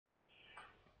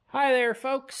Hi there,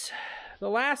 folks. The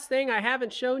last thing I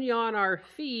haven't shown you on our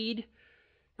feed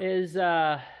is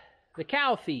the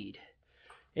cow feed.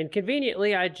 And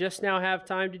conveniently, I just now have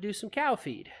time to do some cow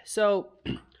feed. So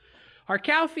our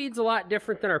cow feed's a lot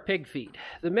different than our pig feed.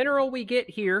 The mineral we get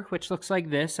here, which looks like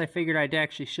this, I figured I'd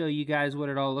actually show you guys what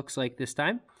it all looks like this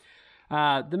time.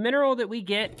 The mineral that we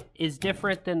get is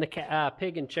different than the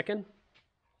pig and chicken.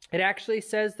 It actually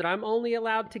says that I'm only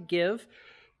allowed to give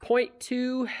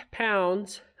 0.2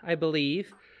 pounds, I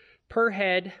believe, per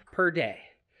head per day.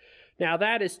 Now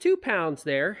that is 2 pounds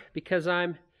there because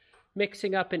I'm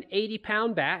mixing up an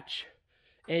 80-pound batch,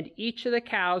 and each of the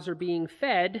cows are being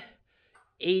fed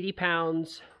 40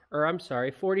 pounds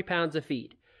of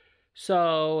feed.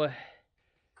 So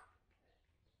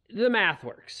the math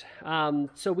works.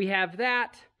 So we have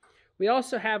that. We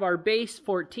also have our base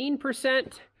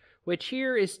 14%, which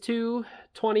here is two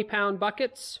 20-pound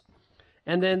buckets.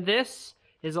 And then this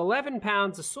is 11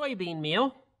 pounds of soybean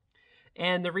meal.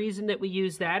 And the reason that we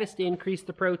use that is to increase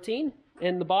the protein.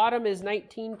 And the bottom is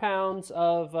 19 pounds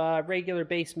of regular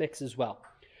base mix as well.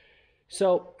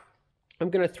 So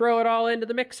I'm going to throw it all into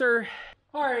the mixer.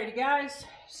 Alrighty guys,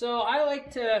 so I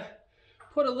like to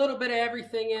put a little bit of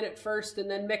everything in at first and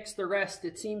then mix the rest.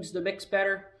 It seems to mix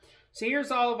better. So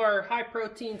here's all of our high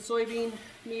protein soybean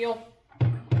meal.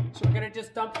 So we're going to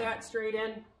just dump that straight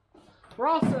in. We're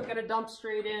also going to dump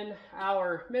straight in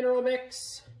our mineral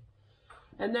mix.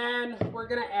 And then we're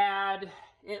going to add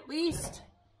at least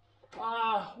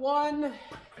 1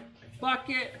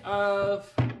 bucket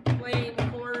of plain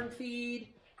corn feed.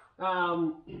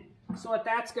 So what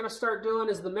that's going to start doing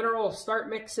is the mineral will start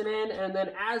mixing in, and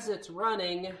then as it's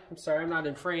running, I'm sorry, I'm not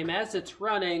in frame, as it's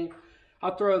running,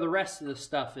 I'll throw the rest of the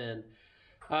stuff in.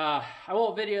 I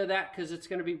won't video that because it's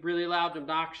going to be really loud and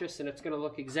obnoxious, and it's going to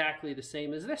look exactly the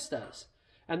same as this does.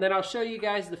 And then I'll show you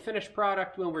guys the finished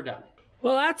product when we're done.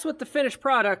 Well, that's what the finished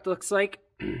product looks like.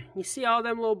 You see all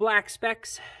them little black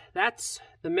specks? That's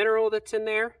the mineral that's in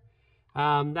there.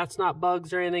 That's not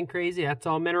bugs or anything crazy. That's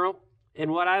all mineral.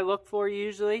 And what I look for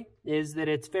usually is that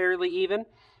it's fairly even.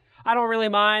 I don't really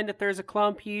mind that there's a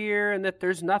clump here and that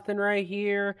there's nothing right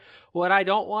here. What I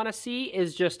don't want to see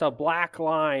is just a black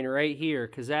line right here,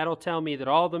 because that'll tell me that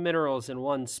all the minerals in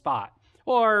one spot,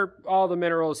 or all the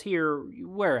minerals here,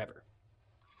 wherever.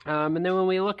 And then when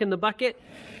we look in the bucket,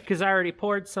 because I already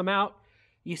poured some out,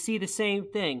 you see the same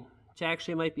thing, which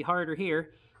actually might be harder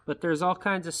here, but there's all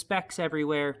kinds of specks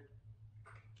everywhere,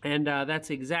 and that's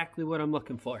exactly what I'm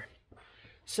looking for.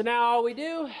 So now all we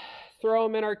do, throw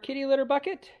them in our kitty litter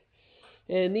bucket,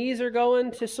 and these are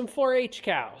going to some 4-H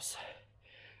cows.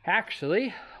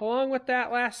 Actually, along with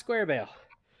that last square bale,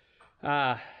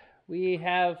 we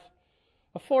have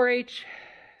a 4-H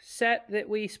set that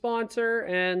we sponsor,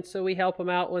 and so we help them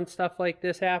out when stuff like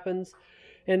this happens,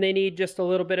 and they need just a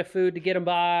little bit of food to get them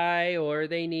by, or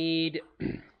they need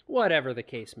whatever the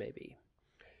case may be.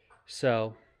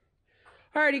 So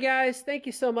alrighty guys, thank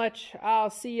you so much.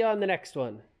 I'll see you on the next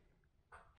one.